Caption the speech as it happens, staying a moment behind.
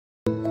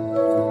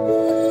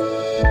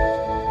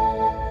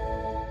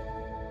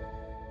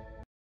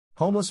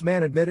Homeless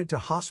man admitted to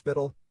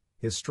hospital,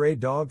 his stray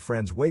dog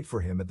friends wait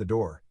for him at the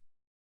door.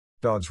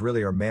 Dogs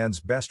really are man's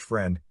best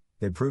friend,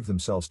 they prove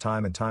themselves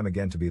time and time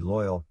again to be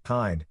loyal,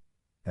 kind,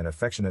 and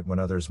affectionate when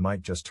others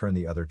might just turn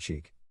the other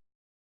cheek.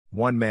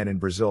 One man in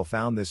Brazil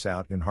found this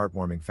out in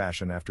heartwarming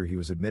fashion after he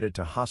was admitted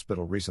to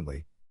hospital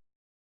recently.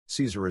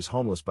 Caesar is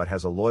homeless but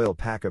has a loyal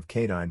pack of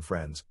canine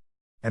friends.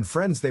 And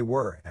friends they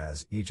were,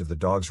 as each of the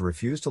dogs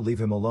refused to leave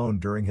him alone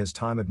during his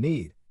time of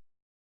need.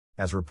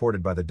 As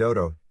reported by the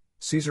Dodo,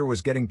 Caesar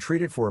was getting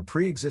treated for a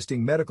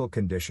pre-existing medical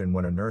condition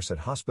when a nurse at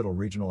Hospital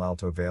Regional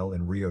Alto Vale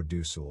in Rio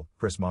do Sul,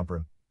 Chris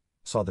Momprim,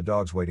 saw the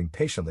dogs waiting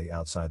patiently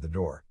outside the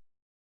door.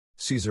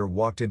 Caesar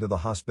walked into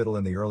the hospital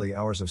in the early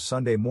hours of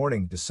Sunday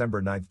morning,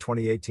 December 9,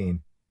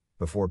 2018,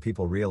 before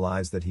people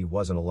realized that he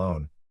wasn't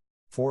alone.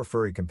 4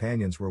 furry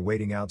companions were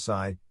waiting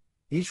outside,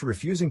 each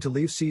refusing to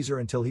leave Caesar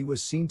until he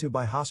was seen to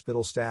by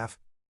hospital staff.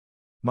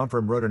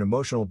 Momprim wrote an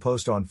emotional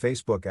post on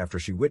Facebook after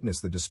she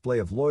witnessed the display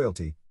of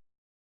loyalty.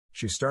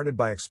 She started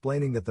by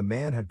explaining that the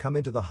man had come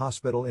into the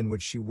hospital in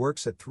which she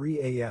works at 3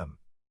 a.m.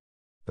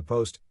 The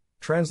post,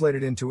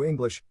 translated into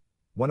English,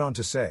 went on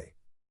to say,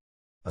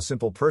 "A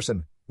simple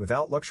person,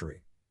 without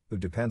luxury, who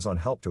depends on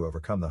help to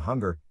overcome the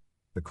hunger,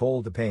 the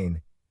cold, the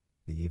pain,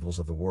 the evils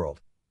of the world,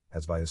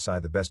 has by his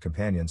side the best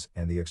companions,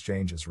 and the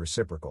exchange is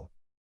reciprocal.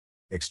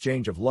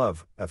 Exchange of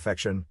love,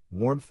 affection,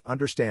 warmth,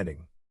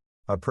 understanding.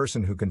 A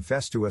person who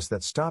confessed to us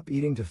that stop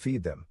eating to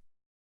feed them."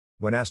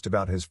 When asked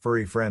about his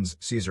furry friends,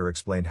 Caesar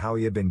explained how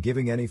he had been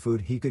giving any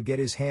food he could get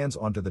his hands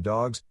onto the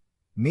dogs,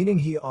 meaning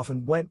he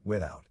often went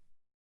without.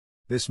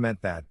 This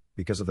meant that,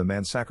 because of the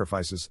man's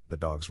sacrifices, the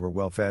dogs were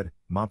well fed.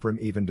 Momprim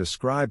even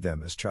described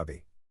them as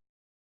chubby.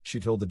 She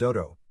told the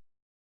Dodo,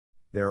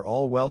 "They're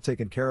all well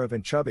taken care of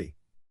and chubby.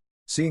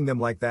 Seeing them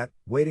like that,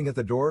 waiting at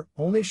the door,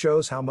 only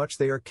shows how much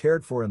they are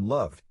cared for and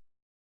loved.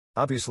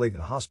 Obviously,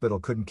 the hospital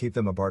couldn't keep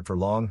them apart for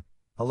long.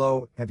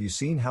 Hello, have you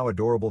seen how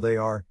adorable they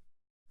are?"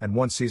 And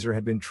once Caesar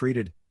had been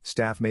treated,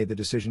 staff made the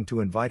decision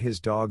to invite his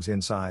dogs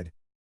inside.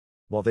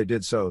 While they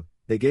did so,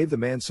 they gave the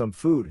man some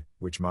food,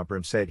 which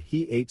Momprim said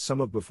he ate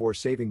some of before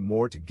saving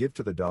more to give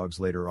to the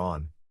dogs later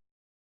on.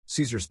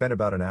 Caesar spent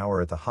about an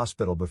hour at the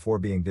hospital before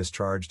being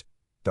discharged,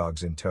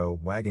 dogs in tow,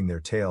 wagging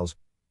their tails,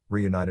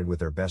 reunited with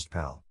their best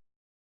pal.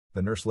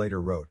 The nurse later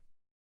wrote,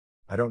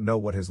 "I don't know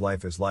what his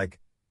life is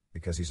like,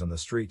 because he's on the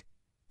street,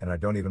 and I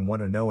don't even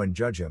want to know and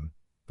judge him,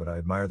 but I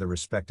admire the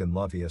respect and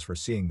love he has for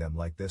seeing them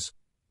like this.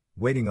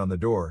 Waiting on the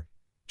door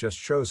just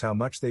shows how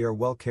much they are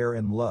well cared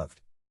and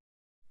loved.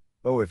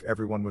 Oh, if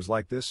everyone was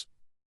like this.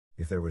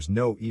 If there was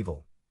no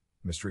evil,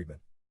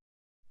 mistreatment.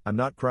 I'm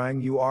not crying,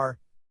 you are.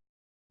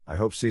 I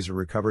hope Caesar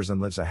recovers and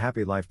lives a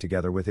happy life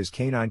together with his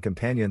canine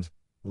companions.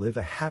 Live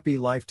a happy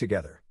life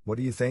together. What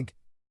do you think?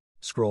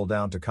 Scroll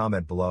down to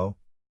comment below.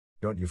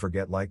 Don't you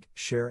forget like,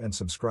 share and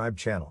subscribe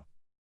channel.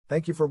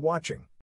 Thank you for watching.